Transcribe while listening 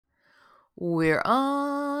We're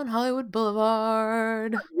on Hollywood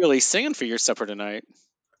Boulevard. Really singing for your supper tonight.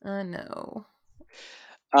 I know.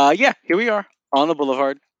 Yeah, here we are on the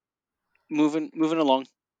boulevard, moving along.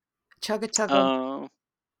 Chugga chugga. Uh,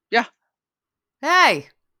 yeah, Hey!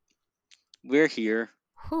 we're here.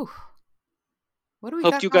 Whew. What do we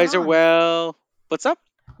Hope got you going guys are on? well. What's up?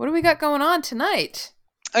 What do we got going on tonight?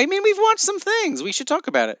 I mean, we've watched some things. We should talk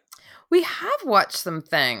about it. We have watched some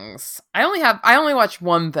things. I only watched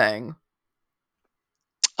one thing.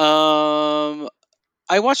 Um,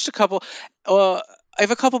 I watched a couple. I have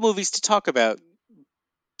a couple movies to talk about.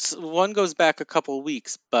 One goes back a couple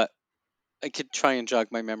weeks, but I could try and jog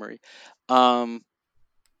my memory. Um,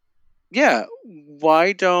 yeah.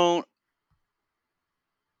 Why don't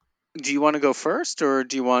Do you want to go first, or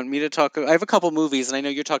do you want me to talk? I have a couple movies, and I know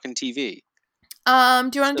you're talking TV. Do you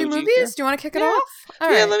want to So do do you care? movies? Do you want to kick it Yeah, off?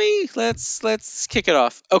 All yeah. right. Let's kick it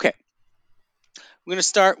off. Okay, we're gonna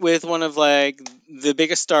start with one of like the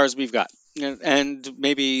biggest stars we've got, and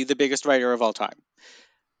maybe the biggest writer of all time.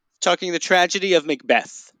 Talking the tragedy of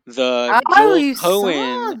Macbeth, the Oh, Joel you saw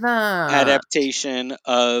Cohen that. adaptation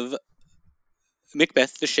of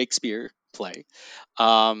Macbeth, the Shakespeare play,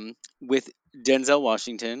 with Denzel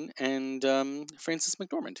Washington and Frances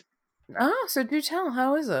McDormand. Oh, so do tell.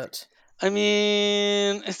 How is it? I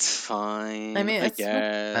mean, it's I fine, mean, I it's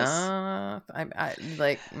Macbeth. guess. I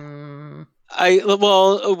like.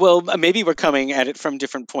 Maybe we're coming at it from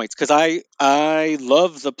different points because I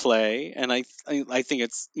love the play and I think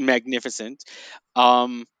it's magnificent.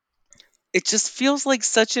 Um, it just feels like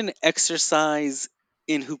such an exercise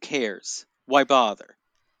in who cares. Why bother?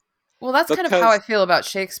 Well, that's kind of how I Because feel about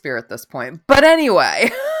Shakespeare at this point. But anyway.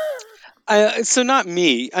 so not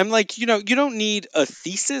me. I'm like, you don't need a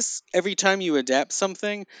thesis every time you adapt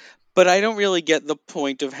something, but I don't really get the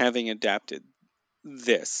point of having adapted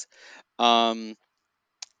this. Um,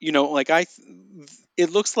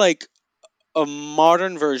 it looks like a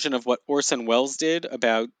modern version of what Orson Welles did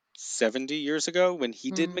about 70 years ago when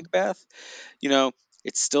he did Hmm. Macbeth. You know,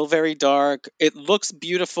 it's still very dark. It looks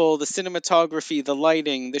beautiful. The cinematography, the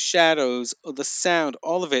lighting, the shadows, the sound,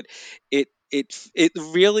 all of it. It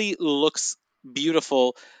really looks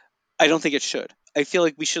beautiful. I don't think it should. I feel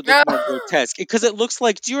like we should look more grotesque because it looks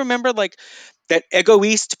like. Do you remember like that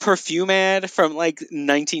Egoist perfume ad from like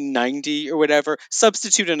 1990 or whatever?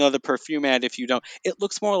 Substitute another perfume ad if you don't. It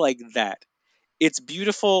looks more like that. It's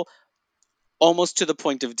beautiful, almost to the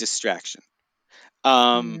point of distraction.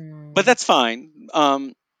 But Hmm. that's fine.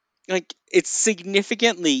 Like it's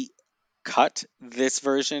significantly cut this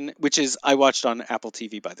version, which is I watched on Apple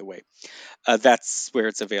TV, by the way. That's where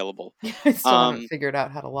it's available. I still haven't Um, figured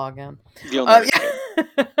out how to log in. you'll never see it.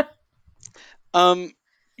 Yeah. Um,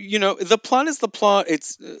 the plot is the plot.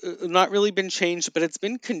 It's not really been changed, but it's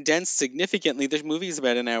been condensed significantly. The movie's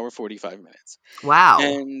about an hour 45 minutes, Wow.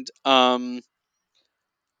 and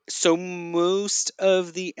so most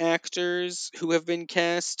of the actors who have been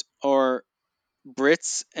cast are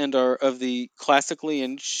Brits and are of the classically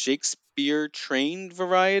and Shakespeare trained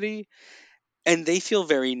variety, and they feel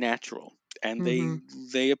very natural, and Hmm.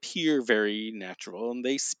 they appear very natural, and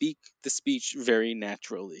they speak the speech very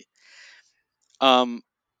naturally. Um,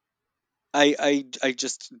 I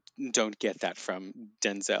just don't get that from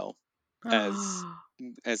Denzel as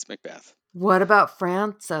as Macbeth. What about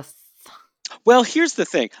Frances? Well, here's the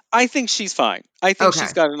thing. I think she's fine. I think she's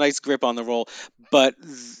Okay. got a nice grip on the role, but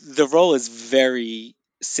the role is very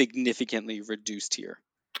significantly reduced here.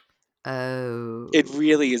 It Oh.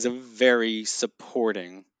 really is a very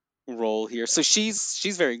supporting role here. So she's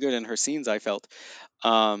very good in her scenes, I felt.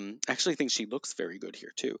 Actually think she looks very good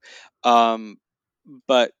here too. Um,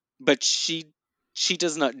 but she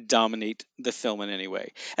does not dominate the film in any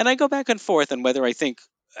way. And I go back and forth on whether I think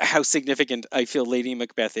how significant I feel Lady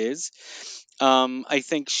Macbeth is. I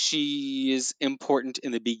think she is important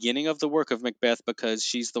in the beginning of the work of Macbeth because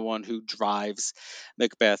she's the one who drives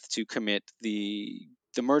Macbeth to commit the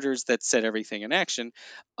murders that set everything in action.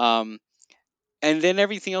 Um, and then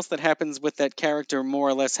everything else that happens with that character more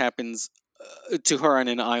or less happens to her on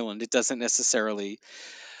an island. It doesn't necessarily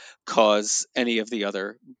cause any of the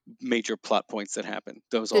other major plot points that happen.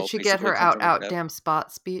 Those Did all she get basically her come out from out Macbeth. damn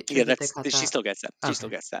spot speech or Yeah, did they that's cut she that? still gets that. She still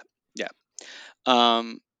Okay. gets that. Yeah.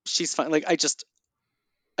 She's fine. Like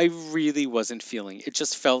I really wasn't feeling. It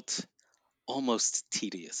just felt almost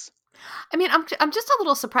tedious. I mean, I'm just a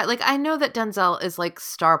little surprised. Like, I know that Denzel is like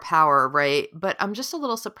star power, right? But I'm just a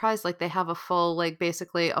little surprised. Like, they have a full, like,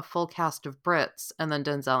 basically a full cast of Brits, and then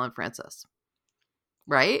Denzel and Francis,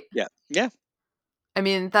 right? Yeah. Yeah. I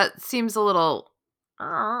mean, that seems a little.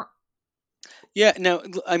 Uh, Yeah, no,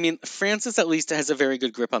 I mean, Francis at least has a very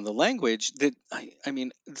good grip on the language. That I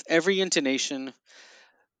mean, every intonation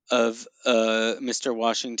of Mr.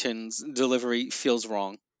 Washington's delivery feels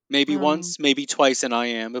wrong. Maybe Um, once, maybe twice, and I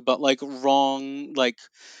am, but like wrong, like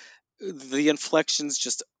the inflections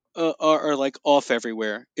just are like off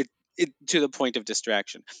everywhere. It to the point of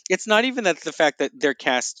distraction. It's not even that the fact that they're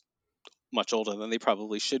cast much older than they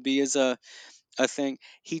probably should be is a thing.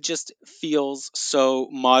 He just feels so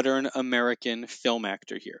modern American film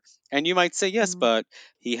actor here. And you might say yes, mm, but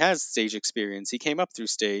he has stage experience. He came up through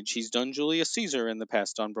stage. He's done Julius Caesar in the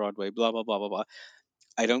past on Broadway. Blah blah blah blah blah.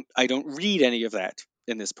 I don't read any of that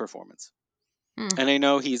in this performance. mm. And I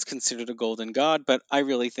know he's considered a golden god, but I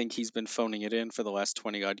really think he's been phoning it in for the last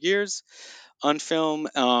 20 odd years on film.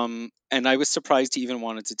 And I was surprised he even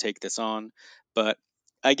wanted to take this on. But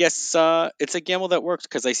I guess it's a gamble that worked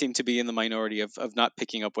because I seem to be in the minority of not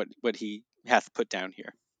picking up what he hath put down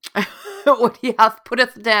here. What he hath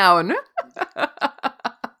putteth down.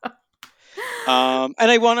 And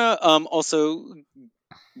I want to also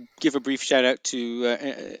give a brief shout out to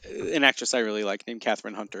an actress I really like named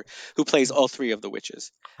Catherine Hunter, who plays all three of the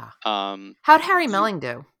witches. Ah. Um, How'd Harry Melling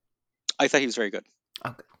do? I thought he was very good.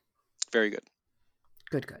 Oh, good, Very good.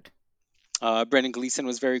 good, good. Brendan Gleeson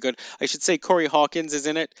was very good. I should say Corey Hawkins is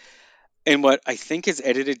in it, and what I think is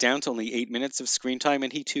edited down to only 8 minutes of screen time,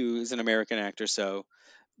 and he too is an American actor. So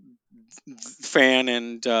Fran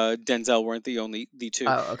and Denzel weren't the two,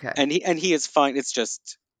 Oh, okay. and he is fine. It's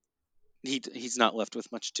just he's not left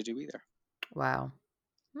with much to do either. Wow.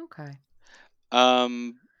 Okay.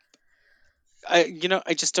 Um,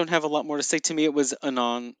 I just don't have a lot more to say. To me, it was a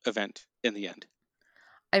non-event in the end.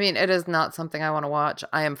 I mean, it is not something I want to watch.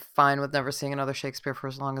 I am fine with never seeing another Shakespeare for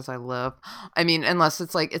as long as I live. I mean, unless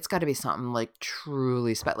it's like it's got to be something like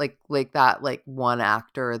truly like that like one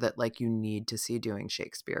actor that like you need to see doing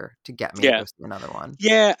Shakespeare to get me to Yeah, go see another one.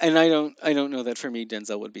 yeah, and I don't know that for me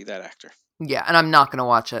Denzel would be that actor. Yeah, and I'm not going to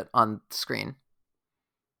watch it on screen.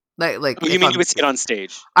 Like Oh, you if mean you I'm would see it on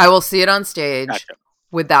stage? I will see it on stage Gotcha.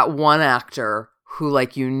 with that one actor who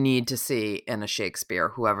like you need to see in a Shakespeare,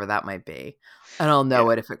 whoever that might be. And I'll know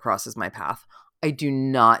Yeah. it if it crosses my path. I do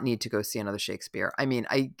not need to go see another Shakespeare. I mean,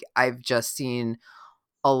 I've just seen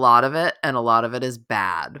a lot of it and a lot of it is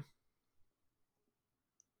bad.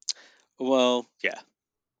 Well, yeah.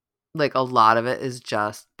 Like a lot of it is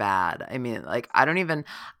just bad. I mean, like I don't even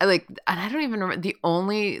and I don't even remember the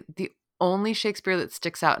only Shakespeare that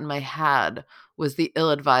sticks out in my head was the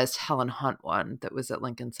ill-advised Helen Hunt one that was at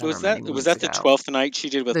Lincoln Center Was many that was moons that the ago. 12th night she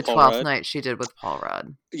did with The Paul 12th Rudd? night she did with Paul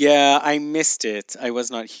Rudd. Yeah, I missed it. I was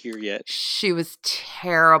not here yet. She was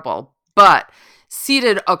terrible. But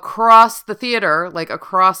seated across the theater, like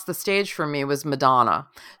across the stage from me, was Madonna.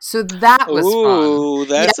 So that was fun. Ooh,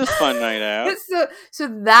 Yeah. that's a fun night out. So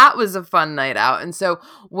that was a fun night out. And so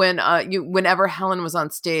whenever Helen was on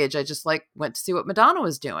stage, I just like went to see what Madonna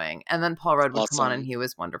was doing. And then Paul Rudd would come on and Awesome. he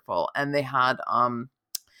was wonderful. And they had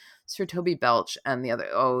Sir Toby Belch and the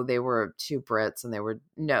other they were two Brits and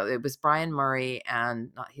it was Brian Murray and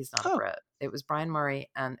he's not a Oh, Brit. It was Brian Murray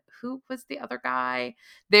and who was the other guy?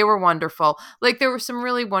 They were wonderful. Like there were some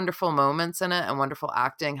really wonderful moments in it and wonderful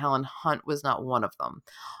acting. Helen Hunt was not one of them.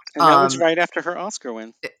 and that was right after her Oscar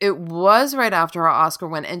win. It was right after her Oscar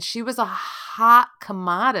win and she was a hot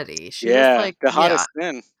commodity. She was Yeah, like, the yeah, hottest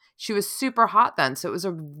then. she was super hot then, so it was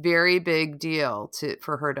a very big deal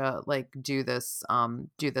for her to like do this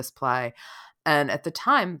play. And at the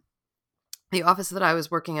time, the office that I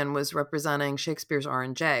was working in was representing Shakespeare's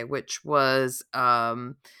R&J, which was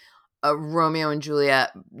a Romeo and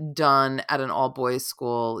Juliet done at an all boys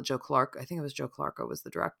school. Joe Clark, I think it was Joe Clark was the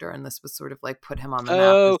director, and this was sort of like put him on the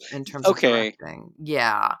map Oh, in terms of okay. directing.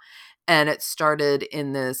 Yeah. And it started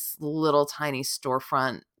in this little tiny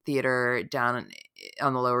storefront theater down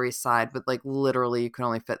on the Lower East Side with like literally you could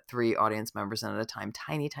only fit 3 audience members in at a time.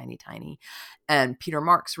 Tiny, tiny, tiny. And Peter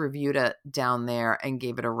Marks reviewed it down there and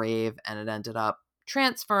gave it a rave, and it ended up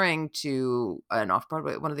transferring to one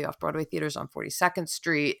of the off-Broadway theaters on 42nd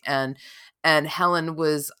Street. And Helen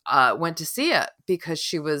went to see it because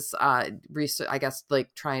she was I guess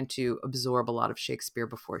like trying to absorb a lot of Shakespeare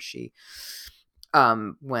before she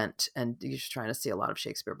went, and you're just trying to see a lot of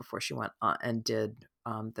Shakespeare before she went and did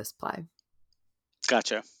this play.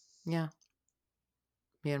 Gotcha. Yeah.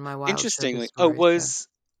 Me and my wild showbiz Interestingly, oh, stories.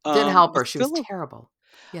 Yeah. Didn't help was her. She was Philip? terrible.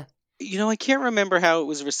 Yeah. I can't remember how it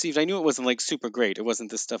was received. I knew it wasn't like super great. It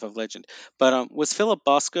wasn't the stuff of legend. But was Philip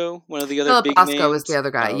Bosco one of the other Philip big Bosco was the names?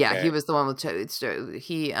 other guy. Oh, Yeah, he okay. was the one with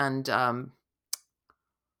he and oh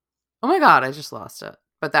my god, I just lost it.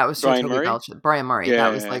 But that was Sir Brian Toby Murray? Belch. Brian Murray.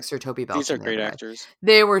 That was Yeah, like Sir Toby these Belch are and the great other guy. actors.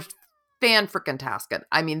 They were fan-freaking-tastic.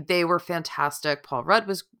 I mean, they were fantastic. Paul Rudd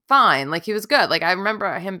was fine. Like, he was good. Like, I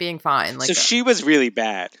remember him being fine. So Like, she was really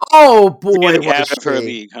bad. oh boy, Getting was out of her she.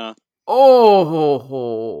 league, huh?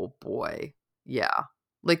 Oh boy. Yeah.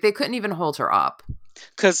 Like, they couldn't even hold her up.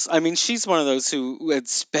 Because, I mean, she's one of those who,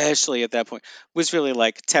 especially at that point, was really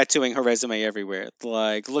like tattooing her resume everywhere.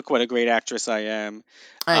 Like, look what a great actress I am.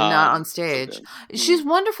 And not on So stage. good. She's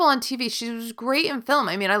wonderful on TV. She was great in film.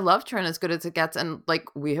 I mean, I loved her in As Good as It Gets. And like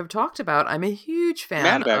we have talked about, I'm a huge Mad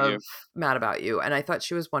fan About of You. Mad About You. And I thought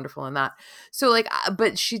she was wonderful in that. So like,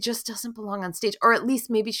 but she just doesn't belong on stage. Or at least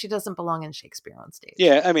maybe she doesn't belong in Shakespeare on stage.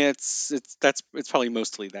 Yeah, I mean, it's probably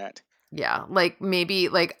mostly that. Yeah. Like maybe,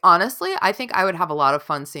 like, honestly, I think I would have a lot of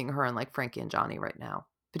fun seeing her in like Frankie and Johnny right now,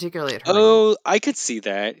 particularly at her age. Oh, I could see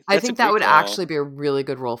that. I That's a think that great would call. actually be a really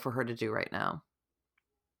good role for her to do right now.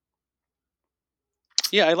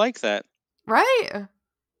 Yeah, I like that. Right?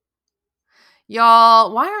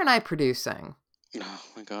 Y'all, why aren't I producing? Oh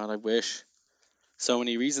my god, I wish. So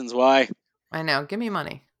many reasons why. I know. Give me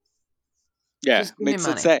money. Yeah, Just give me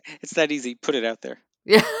money. it's that easy. Put it out there.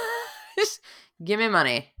 Yeah. Just give me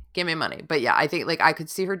money. Give me money. But yeah, I think like I could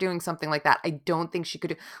see her doing something like that. I don't think she could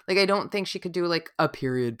do like I don't think she could do like a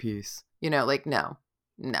period piece. You know, like no.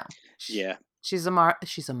 No. Yeah, She's a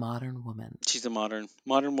modern woman. she's a modern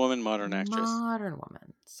woman, modern actress. Modern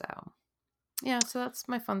woman. So, yeah, so that's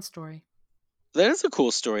my fun story. That is a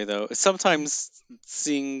cool story, though. Sometimes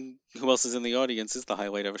seeing who else is in the audience is the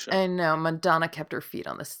highlight of a show. I know Madonna kept her feet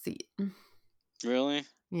on the seat. Really?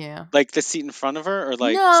 Yeah. Like the seat in front of her, or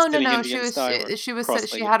like No, no, sitting no. Indian style, or She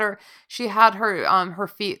cross-legged? had her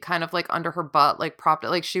feet kind of like under her butt, like propped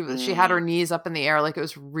like she had her Mm. knees up in the air. Like it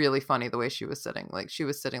was really funny the way she was sitting. Like she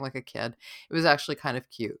was sitting like a kid. It was actually kind of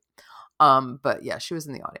cute. But yeah, she was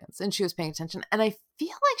in the audience and she was paying attention. And I feel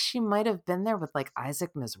like she might have been there with like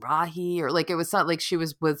Isaac Mizrahi, or like it was not like she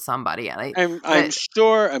was with somebody. And I'm but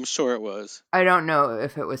sure it was. I don't know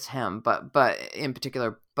if it was him, but in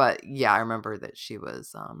particular, but yeah, I remember that she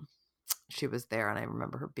was there, and I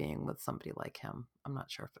remember her being with somebody like him. I'm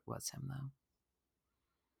not sure if it was him though.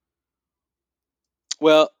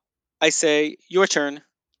 Well, I say your turn.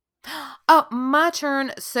 Oh, my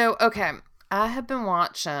turn. So, okay, I have been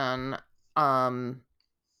watching. Um,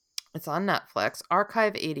 it's on Netflix.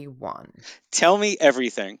 Archive 81. Tell me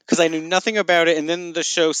everything, because I knew nothing about it, and then the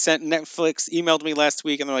show sent Netflix emailed me last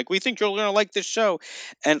week, and they're like, "We think you're gonna like this show,"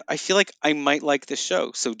 and I feel like I might like this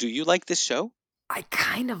show. So, do you like this show? I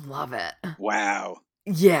kind of love it. Wow.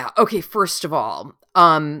 Yeah. Okay. First of all,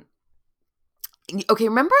 okay.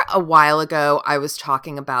 Remember a while ago I was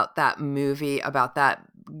talking about that movie about that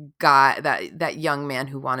guy, that young man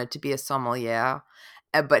who wanted to be a sommelier,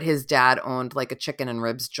 but his dad owned like a chicken and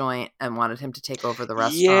ribs joint and wanted him to take over the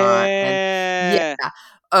restaurant. And yeah, Yeah.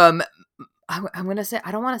 um, I'm gonna say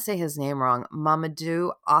I don't want to say his name wrong.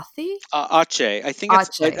 Mamadou Athie. Ache. Ache. I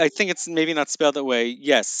think it's maybe not spelled that way.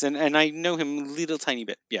 Yes, and I know him a little tiny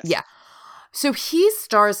bit. Yes. Yeah. So he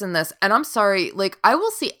stars in this, and I'm sorry, like I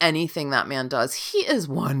will see anything that man does. He is He's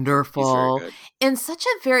very wonderful good. in such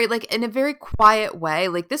a very like in a very quiet way.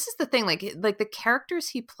 Like this is the thing, like the characters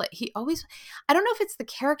he play, he always. I don't know if it's the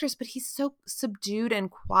characters, but he's so subdued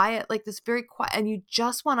and quiet, like this very quiet, and you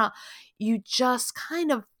just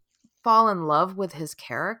kind of fall in love with his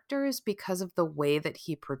characters because of the way that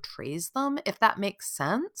he portrays them, if that makes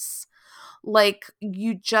sense. Like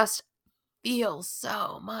you just feel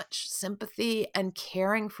so much sympathy and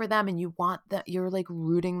caring for them, and you want that, you're like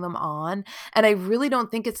rooting them on. And I really don't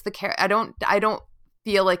think it's I don't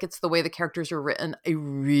feel like it's the way the characters are written. I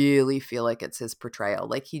really feel like it's his portrayal.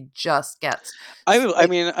 Like he just gets I like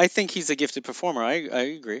mean, I think he's a gifted performer. I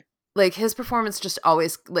agree. his performance just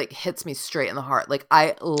always like hits me straight in the heart. Like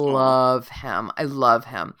I Aw. love him. I love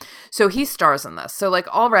him. So he stars in this. So like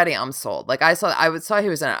already I'm sold. Like saw he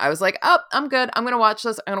was in it. I was like, "Oh, I'm good. I'm going to watch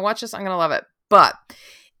this. I'm going to watch this. I'm going to love it." But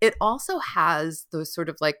it also has those sort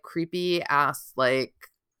of like creepy ass like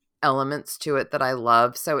elements to it that I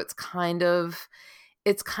love. So it's kind of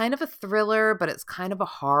a thriller, but it's kind of a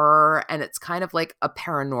horror, and it's kind of like a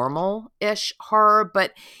paranormal-ish horror,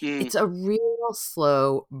 but Mm. it's a real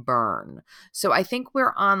slow burn. So I think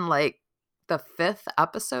we're on like the fifth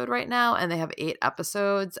episode right now, and they have 8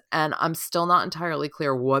 episodes, and I'm still not entirely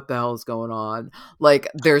clear what the hell is going on. Like,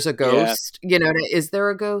 there's a Yeah. ghost, is there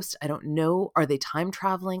a ghost? I don't know. Are they time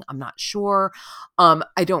traveling? I'm not sure.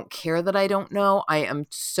 I don't care that I don't know. I am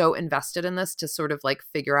so invested in this to sort of like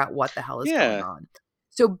figure out what the hell is going Yeah. on.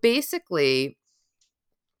 So basically,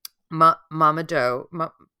 Mamadou,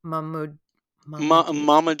 Mamadou, Mamadou.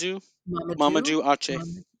 Mamadou, Mamadou Ache.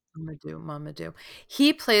 Mamadou.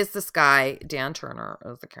 He plays this guy, Dan Turner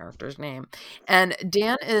is the character's name. And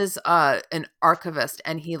Dan is an archivist,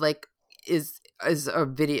 and he like is a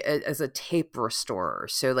video as a tape restorer.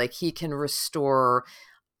 So like he can restore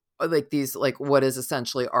like these like what is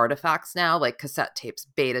essentially artifacts now, like cassette tapes,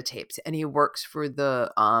 beta tapes, and he works for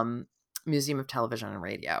the Museum of Television and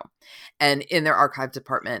Radio and in their archive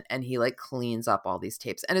department, and he like cleans up all these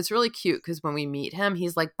tapes. And it's really cute because when we meet him,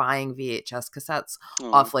 he's like buying VHS cassettes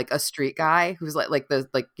Oh, off like a street guy who's like the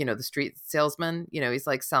like you know the street salesman, you know, he's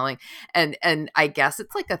like selling. And I guess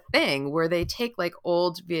it's like a thing where they take like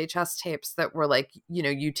old VHS tapes that were like, you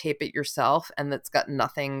know, you tape it yourself and that's got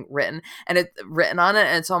nothing written and it's written on it,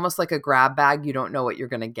 and it's almost like a grab bag. You don't know what you're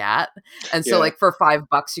gonna get. And so yeah, like for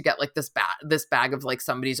 $5 you get like this bag of like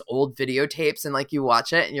somebody's old videotapes, and like you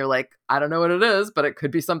watch it and you're like, I don't know what it is, but it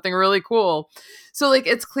could be something really cool. So like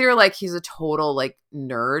it's clear like he's a total like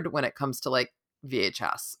nerd when it comes to like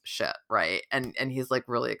VHS shit, right? And he's like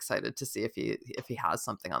really excited to see if he has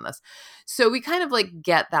something on this. So we kind of like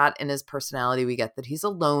get that in his personality. We get that he's a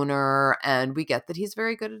loner, and we get that he's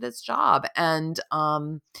very good at his job. And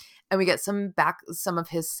we get some of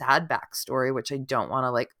his sad backstory, which I don't want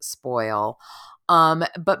to like spoil.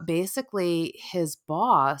 But basically his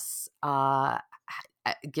boss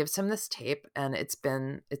gives him this tape, and it's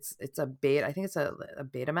a beta, I think it's a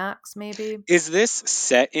Betamax maybe. is this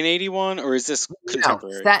set in 81 or is this No,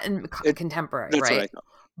 contemporary? set in It, contemporary, that's what right? I thought.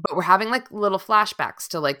 But we're having like little flashbacks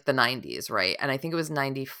to like the 90s, right? And I think it was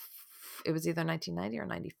 90, it was either 1990 or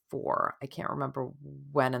 94. I can't remember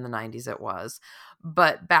when in the 90s it was.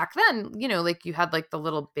 But back then, you know, like you had like the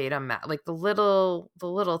little like the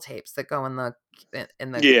little tapes that go in the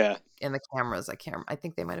in the Yeah. in the cameras. I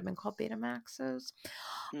think they might have been called Betamaxes.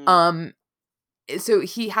 Hmm. Um so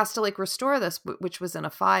he has to like restore this, which was in a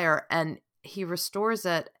fire, and he restores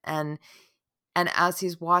it, and as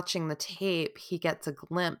he's watching the tape, he gets a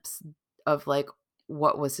glimpse of like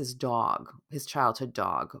what was his dog, his childhood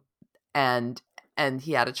dog. And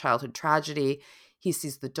he had a childhood tragedy. He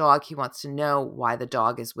sees the dog. He wants to know why the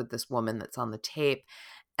dog is with this woman that's on the tape.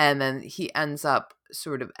 And then he ends up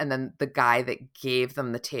sort of, and then the guy that gave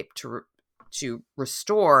them the tape to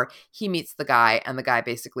restore, he meets the guy, and the guy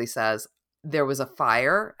basically says, there was a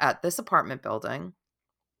fire at this apartment building,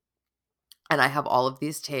 and I have all of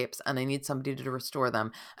these tapes, and I need somebody to restore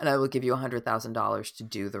them, and I will give you $100,000 to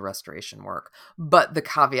do the restoration work. But the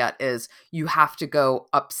caveat is you have to go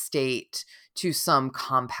upstate to some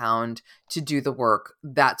compound to do the work.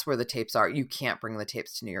 That's where the tapes are. You can't bring the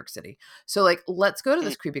tapes to New York City. So like, let's go to Hmm.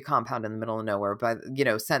 this creepy compound in the middle of nowhere, by, you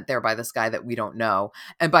know, sent there by this guy that we don't know.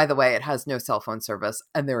 And by the way, it has no cell phone service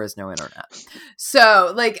and there is no internet.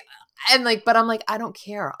 So like, and like, but I'm like, I don't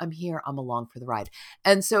care. I'm here. I'm along for the ride.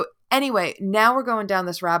 And so anyway, now we're going down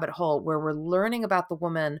this rabbit hole where we're learning about the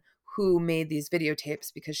woman who made these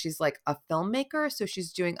videotapes, because she's like a filmmaker. So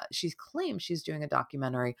she claims she's doing a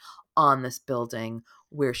documentary on this building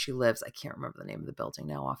where she lives. I can't remember the name of the building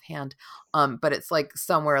now offhand. But it's like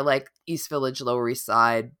somewhere like East Village, Lower East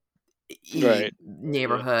Side, Right. Yeah.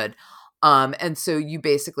 neighborhood. And so you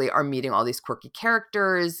basically are meeting all these quirky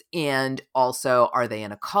characters, and also, are they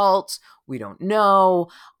in a cult? We don't know.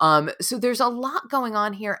 So there's a lot going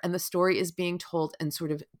on here, and the story is being told in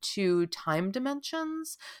sort of two time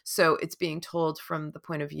dimensions. So it's being told from the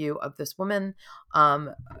point of view of this woman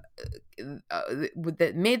that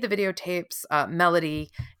made the videotapes,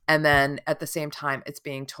 Melody, and then at the same time, it's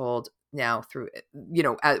being told now through, you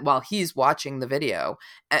know, while he's watching the video,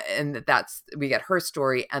 and that's, we get her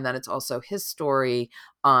story, and then it's also his story,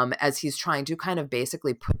 as he's trying to kind of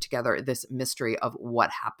basically put together this mystery of what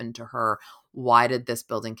happened to her. Why did this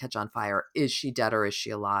building catch on fire? Is she dead or is she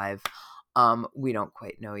alive? We don't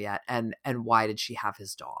quite know yet. And why did she have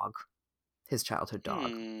his dog, his childhood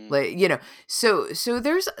dog? Hmm. Like, you know, so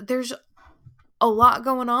there's a lot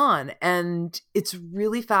going on, and it's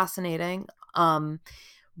really fascinating.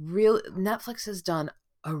 Netflix has done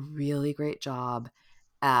a really great job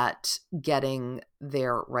at getting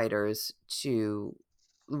their writers to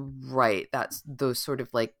write that's those sort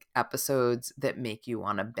of like episodes that make you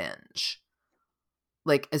want to binge.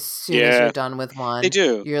 Like as soon as you're Yeah. done with They one,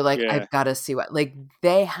 do. you're like, Yeah. I've got to see what, like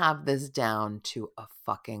they have this down to a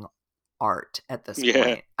fucking art at this Yeah.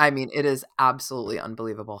 point. I mean, it is absolutely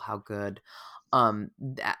unbelievable how good, how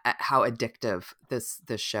addictive this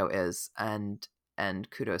show is, and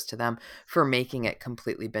kudos to them for making it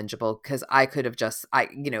completely bingeable, because I could have just,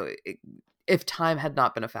 if time had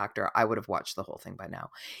not been a factor, I would have watched the whole thing by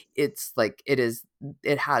now. It's like it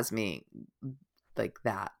has me like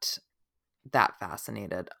that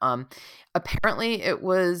fascinated. Apparently it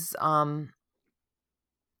was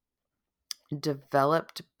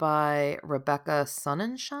developed by Rebecca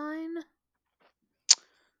Sonnenschein.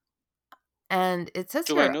 And it says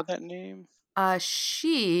Do I here, know that name?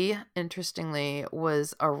 she, interestingly,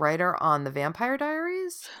 was a writer on The Vampire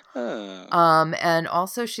Diaries. Oh. And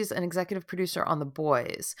also she's an executive producer on The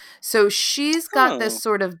Boys. So she's got this Oh.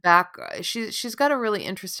 sort of she's got a really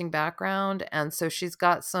interesting background, and so she's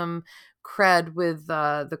got some cred with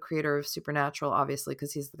the creator of Supernatural, obviously,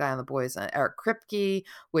 because he's the guy on The Boys, Eric Kripke,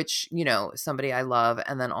 which, somebody I love,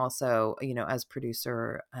 and then also, as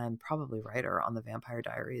producer and probably writer on The Vampire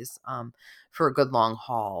Diaries, for A Good Long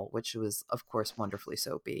Haul, which was, of course, wonderfully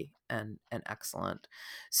soapy and excellent.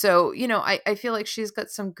 So, I feel like she's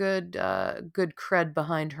got some good cred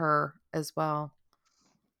behind her as well.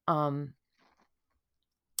 Um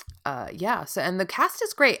yeah, so and the cast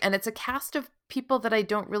is great, and it's a cast of people that I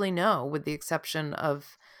don't really know, with the exception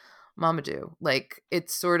of Mamadou. Like,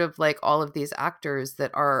 it's sort of like all of these actors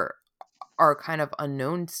that are kind of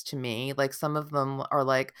unknowns to me. Like, some of them are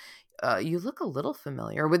like, you look a little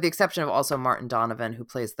familiar, with the exception of also Martin Donovan, who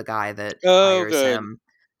plays the guy that Oh, hires good. him,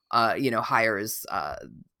 hires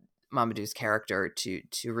Mamadou's character to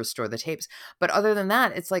restore the tapes. But other than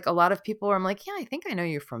that, it's like a lot of people are, I'm like, yeah, I think I know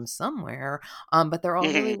you from somewhere. But they're all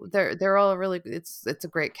Hmm. really they're all really, it's a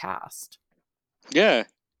great cast. Yeah.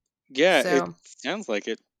 Yeah. It So sounds like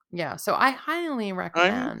it. yeah, so I highly I'm.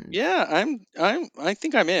 recommend. Yeah. I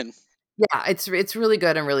think I'm in. Yeah, it's really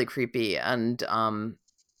good and really creepy, and I'm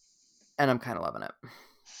kind of loving it.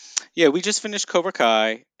 Yeah, we just finished Cobra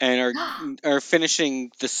Kai and are finishing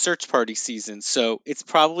the Search Party season, so it's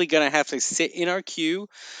probably gonna have to sit in our queue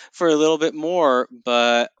for a little bit more.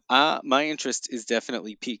 But my interest is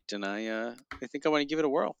definitely peaked, and I think I want to give it a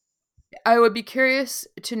whirl. I would be curious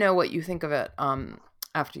to know what you think of it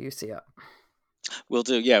after you see it. We'll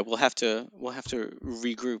do. Yeah, we'll have to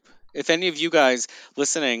regroup. If any of you guys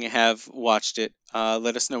listening have watched it,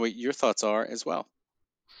 let us know what your thoughts are as well.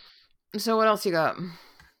 So what else you got?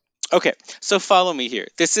 Okay, so follow me here.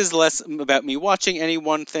 This is less about me watching any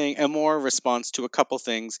one thing and more a response to a couple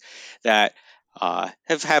things that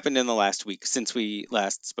have happened in the last week since we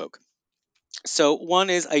last spoke. So, one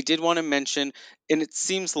is I did want to mention, and it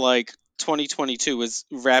seems like 2022 is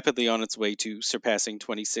rapidly on its way to surpassing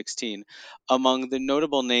 2016. Among the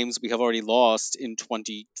notable names we have already lost in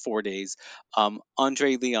 24 days,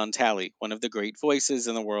 Andre Leon Talley, one of the great voices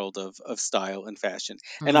in the world of style and fashion.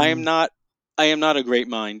 And Mm. I am not a great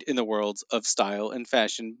mind in the world of style and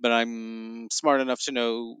fashion, but I'm smart enough to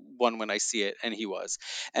know one when I see it, and he was.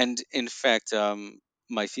 And in fact,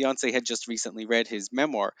 my fiance had just recently read his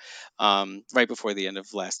memoir right before the end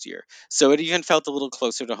of last year. So it even felt a little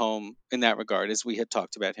closer to home in that regard as we had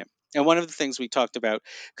talked about him. And one of the things we talked about,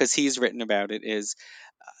 because he's written about it, is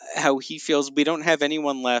how he feels we don't have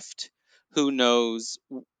anyone left who knows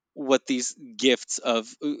what these gifts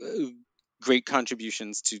of great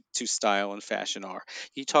contributions to style and fashion are.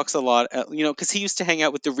 He talks a lot, because he used to hang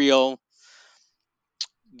out with the real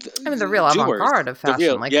I mean, the real doers, avant-garde of the fashion,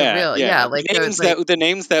 real, like the yeah, real, yeah, yeah, like the like the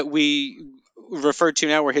names that we refer to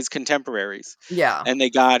now were his contemporaries, yeah. and they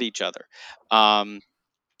got each other. Um,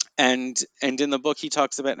 and in the book he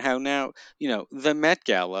talks about how now, the Met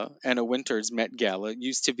Gala and a winter's Met Gala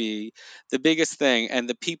used to be the biggest thing, and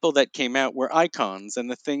the people that came out were icons, and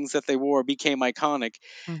the things that they wore became iconic.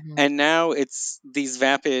 Mhm. And now it's these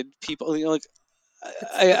vapid people, like,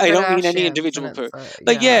 It's the I don't mean any Kardashians, and individual it's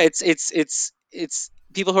but yeah, yeah. it's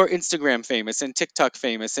people who are Instagram famous and TikTok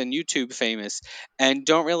famous and YouTube famous, and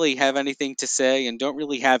don't really have anything to say, and don't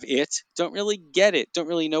really get it, don't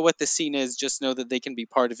really know what the scene is, just know that they can be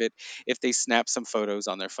part of it if they snap some photos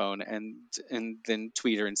on their phone and then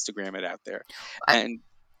tweet or Instagram it out there. I, And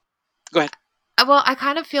go ahead. well, I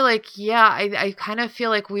kind of feel like, yeah, I kind of feel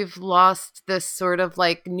like we've lost this sort of,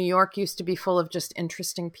 like, New York used to be full of just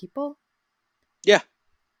interesting people, Yeah.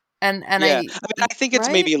 and Yeah, I mean, I think it's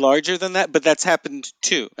right, maybe larger than that, but that's happened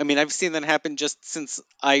too. I mean, I've seen that happen just since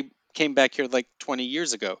I came back here like 20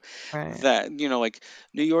 years ago. right, That, like,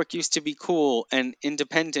 New York used to be cool and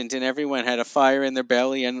independent, and everyone had a fire in their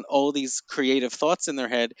belly and all these creative thoughts in their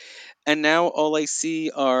head. And now all I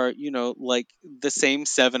see are, like, the same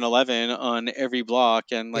 7-Eleven on every block,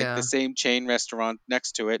 and like the yeah, same chain restaurant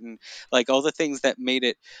next to it. And like all the things that made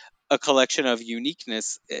it a collection of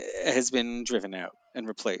uniqueness has been driven out and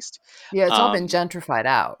replaced. yeah. It's all been Um, gentrified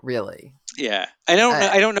out, really. yeah, I don't know. Uh,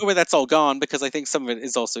 I don't know where that's all gone, because I think some of it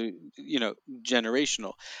is also,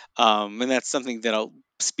 generational, and that's something that I'll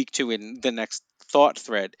speak to in the next thought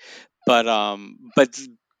thread. But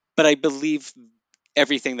but I believe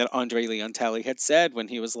everything that Andre Leon Talley had said when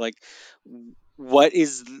he was like, what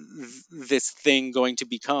is this thing going to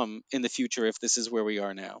become in the future if this is where we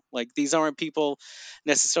are now? Like, these aren't people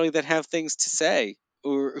necessarily that have things to say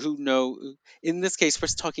or who know. In this case, we're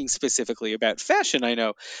talking specifically about fashion, I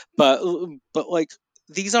know, but like,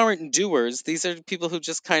 these aren't doers. These are people who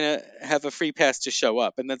just kind of have a free pass to show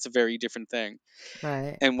up, and that's a very different thing.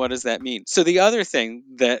 Right. And what does that mean? So the other thing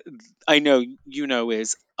that I know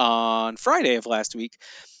is on Friday of last week,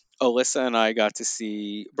 Alyssa and I got to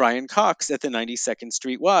see Brian Cox at the 92nd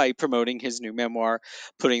Street Y promoting his new memoir,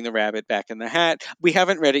 Putting the Rabbit Back in the Hat. We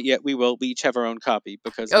haven't read it yet. We will. We each have our own copy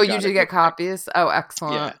because Oh, we you got it did get yesterday. copies? Oh, Yeah.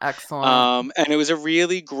 excellent. Excellent. And it was a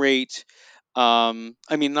really great, I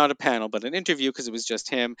mean, not a panel, but an interview because it was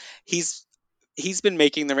just him. He's he's been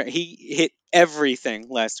making he hit everything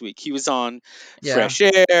last week. He was on Yeah. Fresh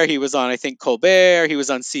Air, he was on, I think, Colbert, he was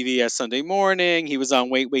on CBS Sunday Morning, he was on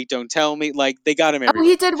Wait Wait Don't Tell Me. Like, they got him Oh, everywhere.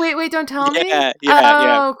 he did Wait, Wait, Don't Tell Me? Yeah, yeah,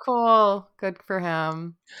 yeah. Oh, cool. Good for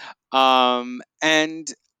him.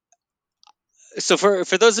 And so for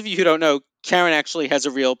those of you who don't know, Karen actually has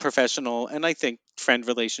a real professional and I think friend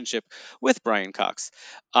relationship with Brian Cox.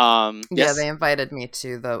 Yeah, Yes. they invited me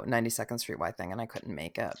to the 92nd Street Y thing, and I couldn't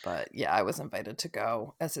make it, but yeah, I was invited to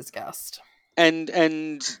go as his guest. And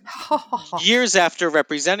years after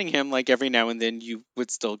representing him, like, every now and then you would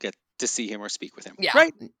still get to see him or speak with him, Yeah,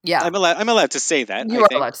 right? yeah, I'm allowed to say that, I you are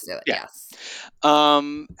think. allowed to do it. Yeah. Yes.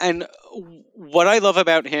 And what I love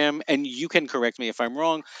about him, and you can correct me if I'm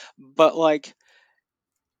wrong, but like,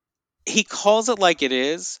 he calls it like it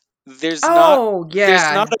is. There's not Oh,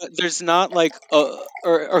 yeah. there's not like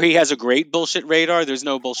or he has a great bullshit radar. There's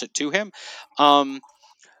no bullshit to him. Um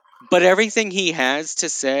but everything he has to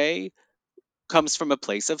say comes from a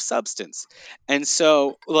place of substance. And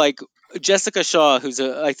so, like, Jessica Shaw, who's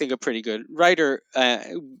I think a pretty good writer,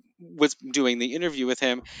 was doing the interview with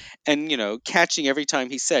him, and catching every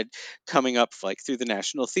time he said, coming up like through the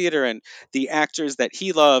National Theater and the actors that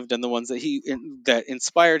he loved and the ones that that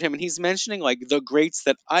inspired him, and he's mentioning like the greats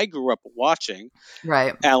that I grew up watching,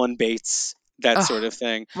 Right. Alan Bates, that Ugh. sort of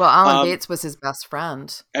thing. Well, Alan Um, Bates was his best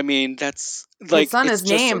friend. I mean, that's His like, son it's is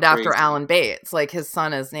just so named after crazy. Alan Bates. Like, his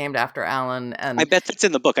son is named after Alan, I and bet that's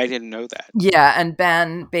in the book. I didn't know that. yeah, and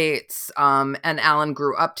Ben Bates, and Alan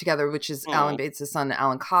grew up together, which is Alan Oh, Bates' son,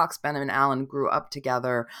 Alan Cox. Ben and Alan grew up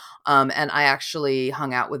together. And I actually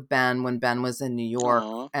hung out with Ben when Ben was in New York,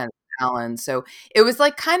 oh. and Alan. So it was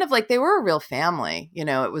like kind of like they were a real family.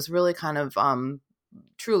 It was really kind of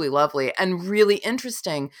truly lovely and really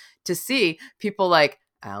interesting to see people like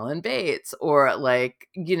Alan Bates or like,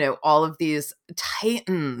 all of these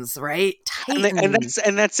titans, right? And Titans.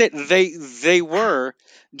 that's it. They were,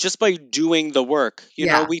 just by doing the work.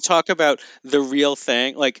 Yeah. We talk about the real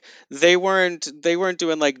thing. Like, they weren't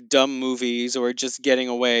doing like dumb movies or just getting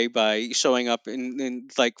away by showing up in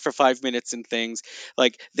like for 5 minutes and things.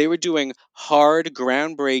 Like, they were doing hard,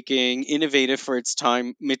 groundbreaking, innovative for its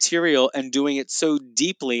time material and doing it so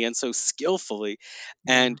deeply and so skillfully.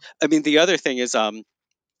 Yeah. And I mean, the other thing is,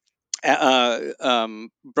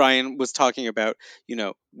 Brian was talking about,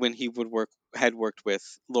 when he had worked with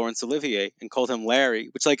Laurence Olivier and called him Larry,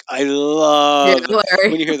 which, like, I Yeah, love Larry.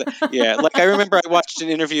 when you hear that. Yeah, like, I remember I watched an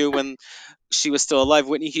interview when she was still alive.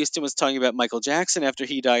 Whitney Houston was talking about Michael Jackson after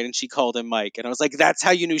he died, and she called him Mike, and I was like, that's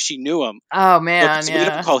how you knew she knew him. Oh Okay, man, so we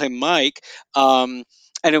don't yeah. call him Mike. Um,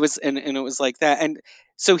 and it was like that. And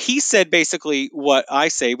so he said basically what I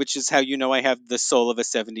say, which is how I have the soul of a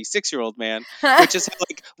 76-year-old man, which is how,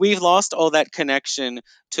 like, we've lost all that connection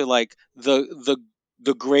to, like,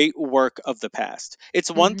 the great work of the past.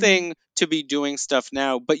 It's one Mhm. thing to be doing stuff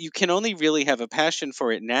now, but you can only really have a passion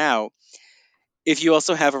for it now if you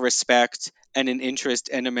also have a respect and an interest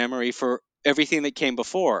and a memory for everything that came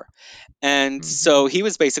before. And Mhm. so he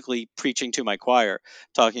was basically preaching to my choir,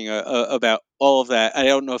 talking about all of that. I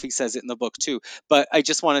don't know if he says it in the book too, but I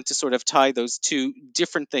just wanted to sort of tie those two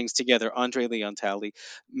different things together: Andre Leon Talley,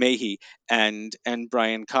 Mahey, and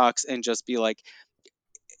Brian Cox, and just be like,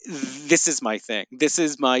 this is my thing. This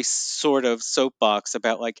is my sort of soapbox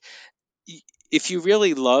about, like, y- if you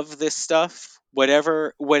really love this stuff,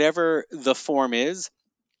 whatever the form is,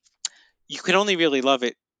 you can only really love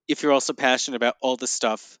it if you're also passionate about all the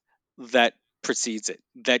stuff that precedes it,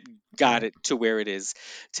 that got Right. it to where it is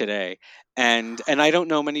today. And I don't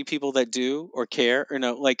know many people that do or care or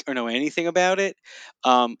know anything about it.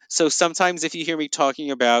 So sometimes if you hear me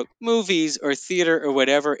talking about movies or theater or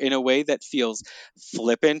whatever in a way that feels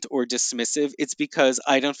flippant or dismissive, it's because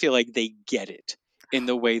I don't feel like they get it in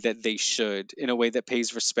the way that they should, in a way that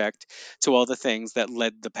pays respect to all the things that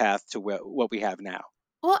led the path to what we have now.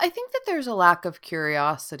 Well, I think that there's a lack of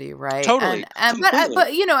curiosity, right? Totally, And completely.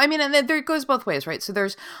 but you know, I mean, and there it goes both ways, right? So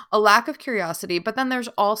there's a lack of curiosity, but then there's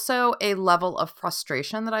also a level of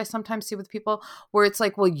frustration that I sometimes see with people where it's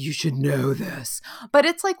like, well, you should know this. But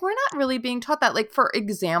it's like we're not really being taught that. Like for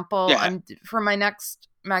example, Yeah, I'm for my next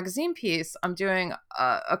magazine piece, I'm doing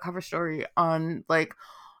a cover story on like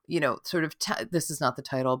sort of this is not the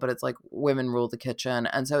title, but it's like women rule the kitchen,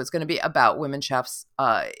 and so it's going to be about women chefs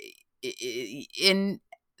in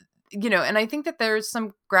and I think that there's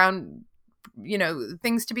some ground,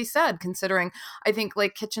 things to be said considering I think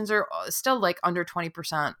like kitchens are still like under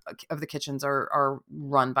 20% of the kitchens are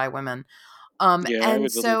run by women. yeah, I And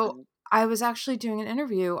would believe so that. I was actually doing an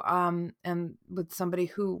interview and with somebody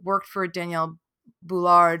who worked for Danielle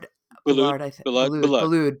Boulard. Balud, Boulard, I think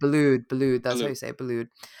Balud, Balud, Boulud. That's how Balud. you say it, Boulud.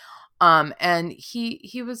 And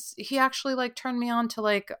he actually like turned me on to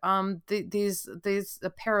like these a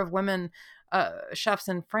pair of women chefs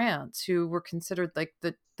in France who were considered like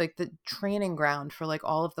the training ground for like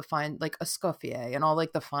all of the fine like Escoffier and all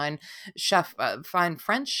like the fine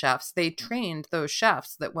French chefs. They trained those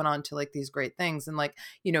chefs that went on to like these great things, and like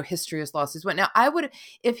history has lost its way. Now I would,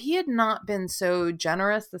 if he had not been so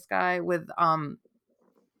generous, this guy with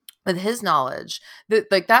his knowledge,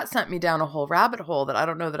 that like that sent me down a whole rabbit hole that I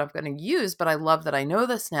don't know that I'm going to use, but I love that I know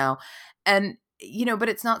this now. And but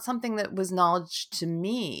it's not something that was knowledge to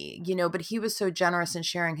me, but he was so generous in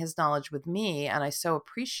sharing his knowledge with me, and I so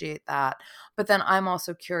appreciate that. But then I'm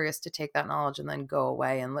also curious to take that knowledge and then go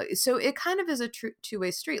away and look. So it kind of is a two-way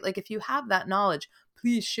street. Like if you have that knowledge,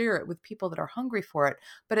 please share it with people that are hungry for it.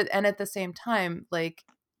 And at the same time, like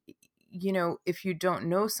if you don't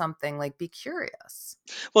know something, like be curious.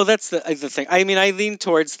 Well, that's the thing. I mean, I lean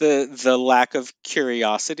towards the lack of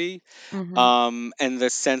curiosity, Mhm. and the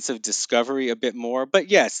sense of discovery a bit more. But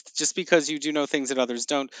yes, just because you do know things that others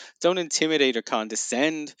don't intimidate or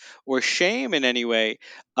condescend or shame in any way.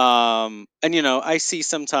 And I see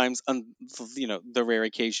sometimes on the rare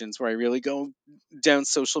occasions where I really go down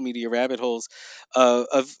social media rabbit holes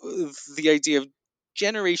of the idea of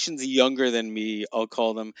generations younger than me, I'll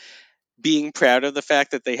call them, being proud of the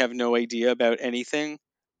fact that they have no idea about anything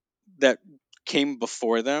that came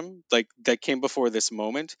before them, like that came before this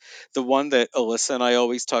moment. The one that Alyssa and I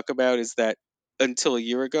always talk about is that until a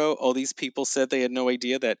year ago, all these people said they had no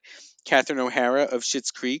idea that Catherine O'Hara of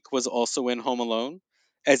Schitt's Creek was also in Home Alone,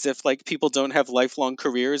 as if like people don't have lifelong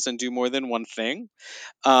careers and do more than one thing,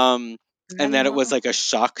 um, Not and that it was anymore. like a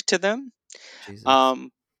shock to them. Jesus.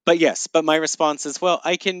 Um, but yes, but my response is, well,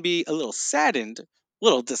 I can be a little saddened, a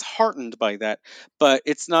little disheartened by that, but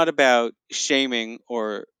it's not about shaming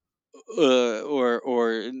or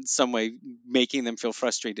in some way making them feel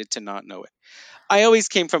frustrated to not know it. I always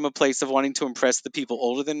came from a place of wanting to impress the people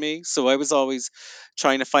older than me, so I was always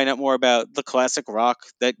trying to find out more about the classic rock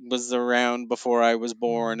that was around before I was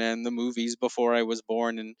born Mhm. and the movies before I was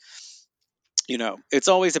born. And it's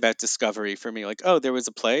always about discovery for me. Like, oh, there was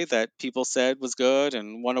a play that people said was good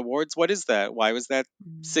and won awards. What is that? Why was that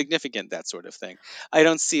Mhm. significant? That sort of thing. I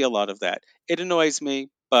don't see a lot of that. It annoys me,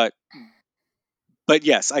 but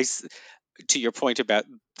yes, to your point about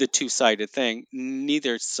the two-sided thing,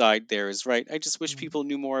 neither side there is right. I just wish Mhm. people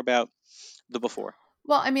knew more about the before.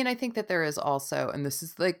 Well, I mean, I think that there is also, and this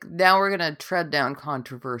is like now we're going to tread down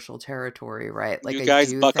controversial territory, right? Like, You I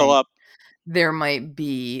guys do buckle think up. there might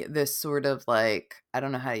be this sort of like, I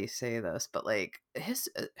don't know how you say this, but like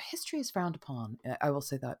history is frowned upon. I will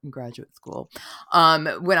say that in graduate school.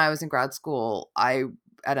 When I was in grad school, I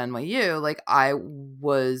at NYU, like I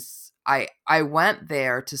went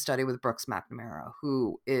there to study with Brooks McNamara,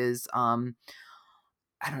 who is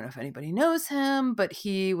I don't know if anybody knows him, but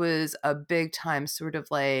he was a big time sort of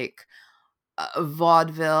like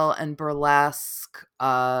vaudeville and burlesque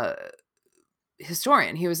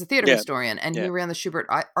historian. He was a theater Yeah, historian, and yeah. he ran the Schubert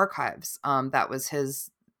archives. That was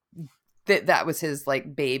his that was his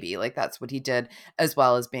like baby. Like that's what he did, as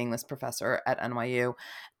well as being this professor at NYU.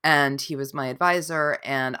 And he was my advisor,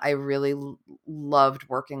 and I really loved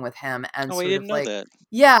working with him and Oh, I sort didn't of know like that.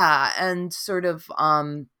 yeah, and sort of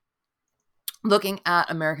looking at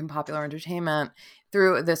American popular entertainment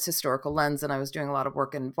through this historical lens. And I was doing a lot of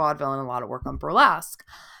work in vaudeville and a lot of work on burlesque.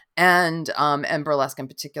 And burlesque in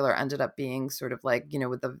particular ended up being sort of like,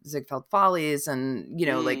 with the Ziegfeld Follies, and,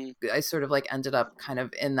 like Mm, I sort of like ended up kind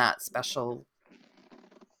of in that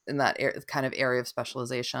kind of area of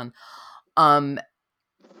specialization. Um,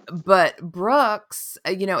 but Brooks,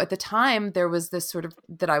 at the time there was this sort of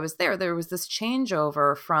that I was there was this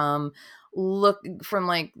changeover from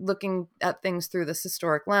like looking at things through this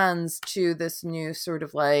historic lens to this new sort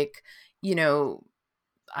of like, you know,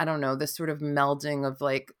 I don't know, this sort of melding of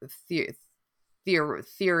like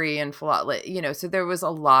theory and philosophy, so there was a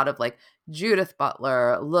lot of like Judith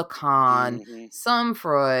Butler, Lacan, Hmm. some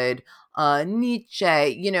Freud, Nietzsche,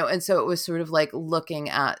 and so it was sort of like looking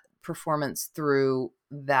at performance through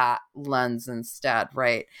that lens instead,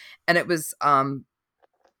 right? And it was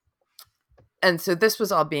and so this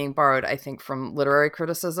was all being borrowed, I think, from literary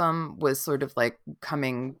criticism, was sort of like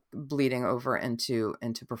bleeding over into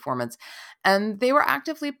performance. And they were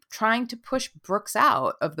actively trying to push Brooks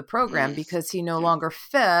out of the program because he no Yeah. longer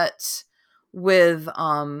fit with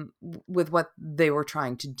what they were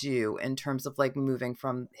trying to do in terms of like moving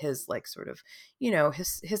from his like sort of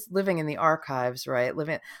his living in the archives, right?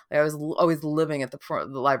 Living, like, I was always living at the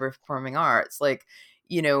Library of Performing Arts, like,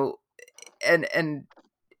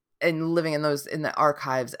 and living in the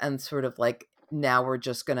archives, and sort of like, now we're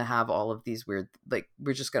just going to have all of these weird, like,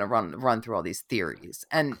 we're just going to run through all these theories.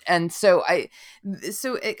 And so I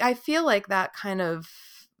feel like that kind of,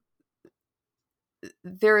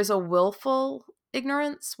 there is a willful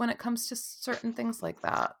ignorance when it comes to certain things like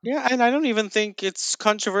that. Yeah, and I don't even think it's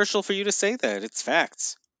controversial for you to say that. It's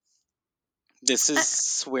facts. This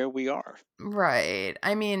is where we are. Right.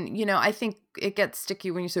 I mean, I think it gets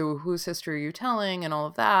sticky when you say, well, whose history are you telling and all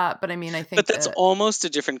of that. But I mean, I But think that's that almost a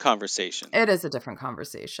different conversation. it is a different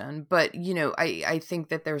conversation. But, I think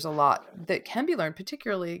that there's a lot that can be learned,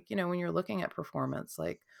 particularly, when you're looking at performance,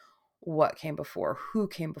 like what came before, who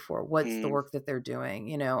came before, what's the Mm. work that they're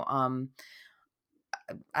doing,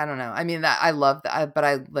 I don't know. I mean, that I love that, but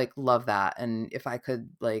I like love that. And if I could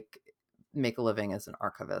like make a living as an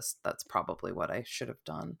archivist, that's probably what I should have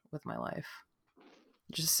done with my life.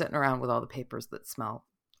 Just sitting around with all the papers that smell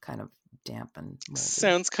kind of damp and moldy.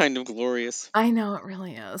 Sounds kind of glorious. I know, it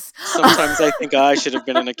really is. Sometimes I think I should have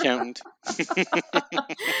been an accountant.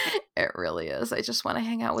 It really is. I just want to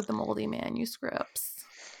hang out with the moldy manuscripts.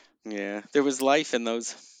 Yeah, there was life in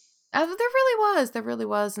those. There really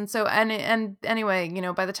was. And so, and anyway,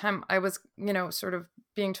 by the time I was, sort of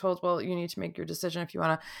being told, well, you need to make your decision if you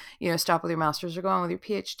want to, stop with your master's or go on with your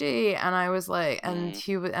PhD. And I was like, and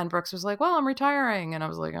and Brooks was like, well, I'm retiring. And I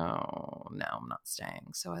was like, oh no, I'm not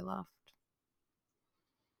staying. So I left.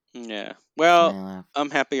 Yeah. Well,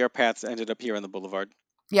 I'm happy our paths ended up here on the boulevard.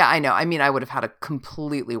 Yeah, I know. I mean, I would have had a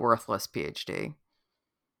completely worthless PhD.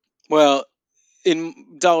 Well,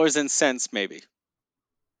 in dollars and cents, maybe.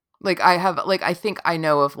 Like, I think I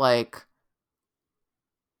know of like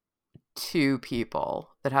 2 people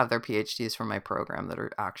that have their PhDs from my program that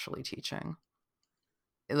are actually teaching,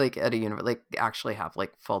 like at a university, like actually have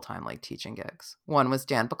like full-time like teaching gigs. One was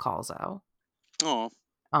Dan Bacalzo. Oh.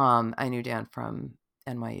 I knew Dan from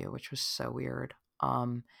NYU, which was so weird.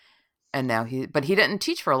 And now he didn't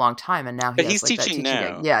teach for a long time, and now he But has he's like that teaching teaching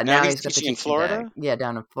gig. now. Yeah, Now now he's he's got the teaching in teaching gig. Florida? Yeah,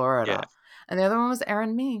 down in Florida. Yeah. And the other one was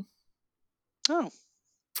Erin Me. Oh.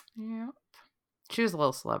 Yeah. She was a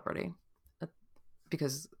little celebrity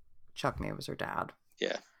because Chuck May was her dad.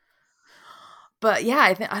 Yeah. But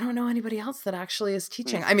yeah, I don't know anybody else that actually is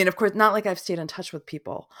teaching. I mean, of course, not like I've stayed in touch with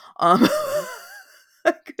people.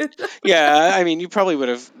 Yeah, I mean, you probably would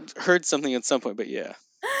have heard something at some point, but yeah.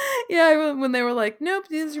 Yeah, when they were like, nope,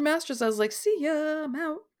 this is your master's, I was like, see ya, I'm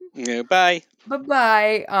out. Yeah, bye.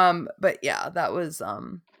 Bye-bye. But yeah, that was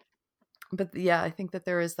but yeah, I think that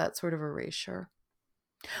there is that sort of erasure,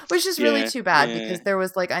 which is really too bad because there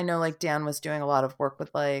was like, I know like Dan was doing a lot of work with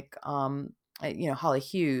like Holly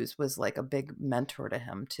Hughes was like a big mentor to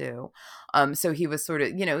him too. So he was sort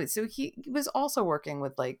of, so he was also working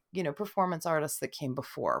with like, performance artists that came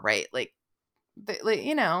before, right? Like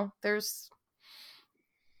there's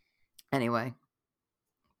anyway,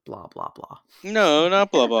 blah blah blah. No, not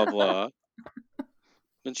blah blah blah.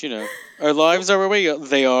 But our lives are where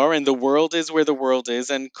they are, and the world is where the world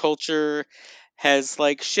is, and culture has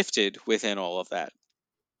like shifted within all of that.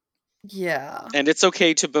 Yeah. And it's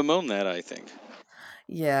okay to bemoan that, I think.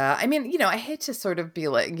 Yeah. I mean, I hate to sort of be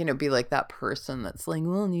like that person that's like,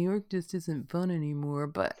 well, New York just isn't fun anymore,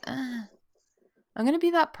 but I'm going to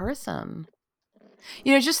be that person.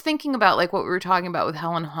 Just thinking about like what we were talking about with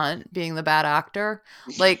Helen Hunt being the bad actor,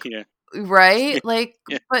 like, Yeah. right? Like,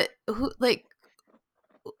 Yeah. but who, like,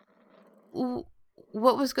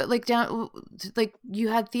 what was good? Like down, like you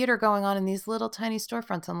had theater going on in these little tiny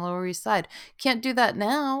storefronts on the Lower East Side. Can't do that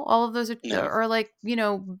now. All of those are like,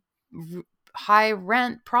 high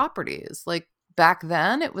rent properties. Like back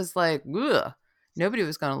then it was like, ugh, nobody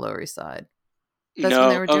was going to Lower East Side. That's when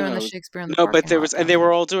they were doing the Shakespeare in the parking but there lot was, and down they there.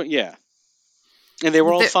 were all doing, yeah. And they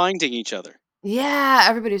were all finding each other. Yeah,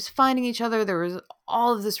 everybody was finding each other. There was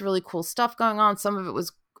all of this really cool stuff going on. Some of it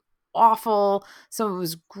was awful, some of it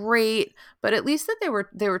was great, but at least that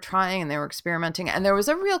they were trying and they were experimenting, and there was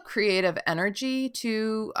a real creative energy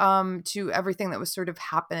to everything that was sort of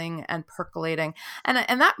happening and percolating, and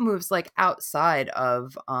that moves like outside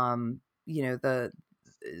of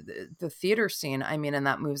the theater scene. I mean, and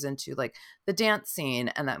that moves into like the dance scene,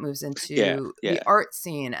 and that moves Yeah, into the yeah. art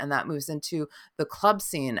scene, and that moves into the club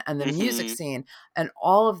scene and the music Hmm. scene, and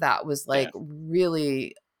all of that was like Yeah.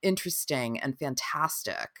 really interesting and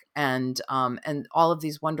fantastic, and all of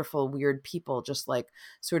these wonderful weird people just like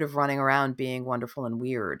sort of running around being wonderful and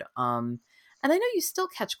weird. And I know you still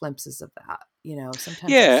catch glimpses of that, sometimes they'll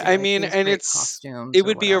Yeah, see I like mean, these and great it costumes or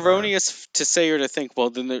would be whatever. erroneous to say or to think,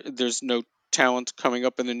 well, then there's no talent coming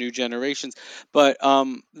up in the new generations, but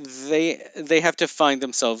they have to find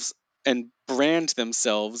themselves and brand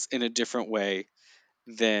themselves in a different way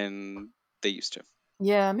than they used to.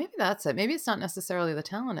 Yeah, maybe that's it. Maybe it's not necessarily the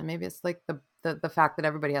talent, and maybe it's like the fact that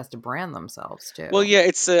everybody has to brand themselves Well, too.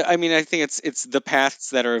 yeah, I mean, I think it's the paths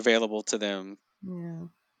that are available to them, Yeah.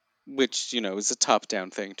 which is a top down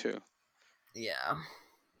thing too. Yeah. I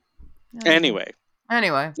don't know. Anyway,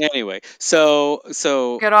 Anyway, so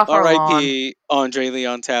get off our lawn. R.I.P. Andre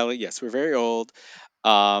Leon Talley. Yes, we're very old.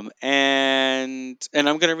 And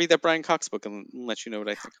I'm gonna read that Brian Cox book and let you know what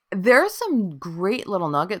I think. There are some great little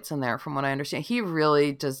nuggets in there from what I understand. He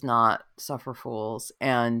really does not suffer fools,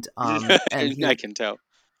 and I he can tell.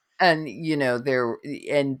 and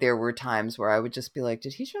there were times where I would just be like,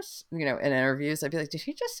 did he just, in interviews I'd be like, did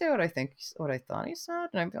he just say what I thought he said?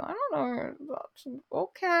 And I'd be like, I don't know,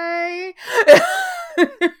 okay.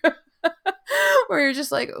 Where you're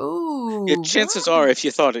just like, Yeah, ooh, chances well, are, if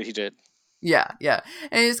you thought it, he did. yeah, yeah.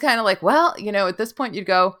 And it's kind of like, well, at this point you'd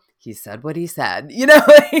go, he said what he said,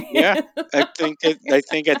 Yeah, I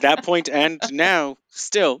think at that point and now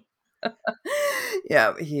still.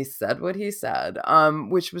 Yeah, he said what he said,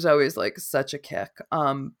 which was always like such a kick.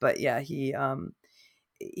 But yeah, he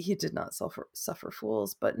did not suffer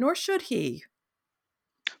fools, but nor should he,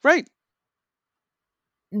 Right.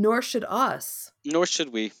 nor should us. Nor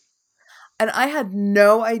should we. And I had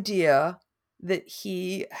no idea that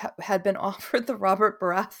he had been offered the Robert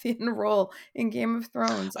Baratheon role in Game of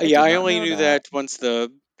Thrones. I Yeah, did I not only know knew that. that once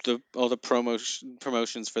the all the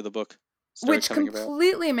promotions for the book started Which coming about.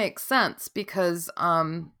 completely makes sense because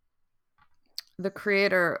the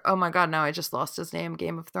creator, oh my god, now I just lost his name,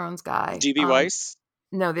 Game of Thrones guy. DB Weiss,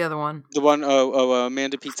 No, the other one. the one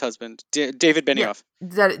Amanda Pete's husband, David Yeah,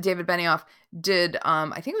 Benioff. David Benioff did.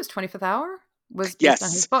 I think it was 25th Hour was based on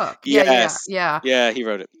his Yes, book. Yeah, yeah, yeah, yes, yeah. yeah. He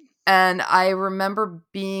wrote it. And I remember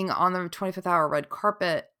being on the 25th Hour red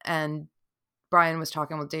carpet, and Brian was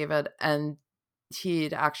talking with David, and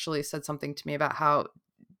he'd actually said something to me about how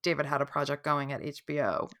David had a project going at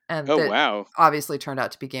HBO, and Oh that wow, obviously turned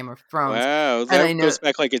out to be Game of Thrones. wow. And I That know, goes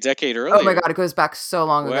back like a decade oh my earlier. god, it goes back so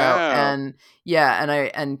long ago, Wow. and yeah,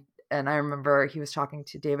 and I remember he was talking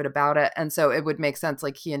to David about it, and so it would make sense.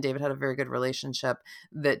 Like he and David had a very good relationship.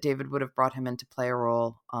 That David would have brought him in to play a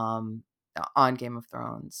role on Game of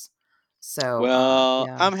Thrones. So Well,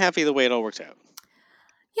 yeah, I'm happy the way it all worked out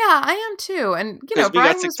yeah, I am too. And because we got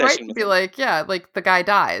Brian was right Succession to with be him. like, yeah, like the guy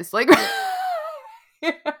dies, like.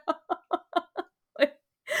 Yeah. Like,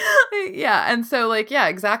 yeah, and so like yeah,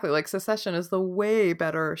 exactly, like Secession is the way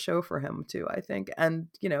better show for him too, I think, and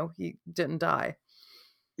he didn't die.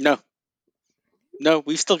 No, no,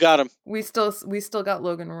 we've still got him. We still got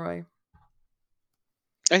Logan Roy.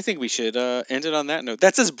 I think we should end it on that note.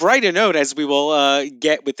 That's as bright a note as we will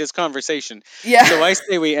get with this conversation. Yeah. So I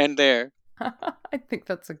say we end there. I think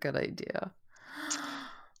that's a good idea.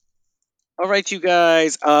 All right, you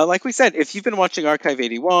guys. Like we said, if you've been watching Archive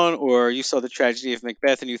 81 or you saw the tragedy of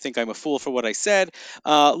Macbeth and you think I'm a fool for what I said,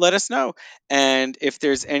 let us know. And if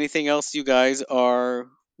there's anything else you guys are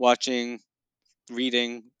watching,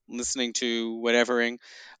 reading, listening to, whatevering,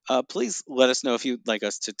 please let us know if you'd like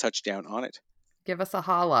us to touch down on it. Give us a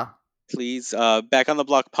holla. Please, Back on the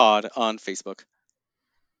Block Pod on Facebook.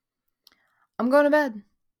 I'm going to bed.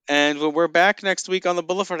 And when we're back next week on the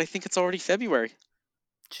Boulevard, I think it's already February.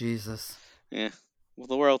 Jesus. Yeah. Well,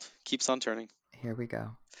 the world keeps on turning. Here we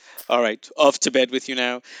go. All right. Off to bed with you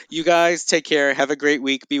now. You guys take care. Have a great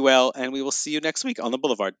week. Be well. And we will see you next week on the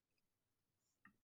Boulevard.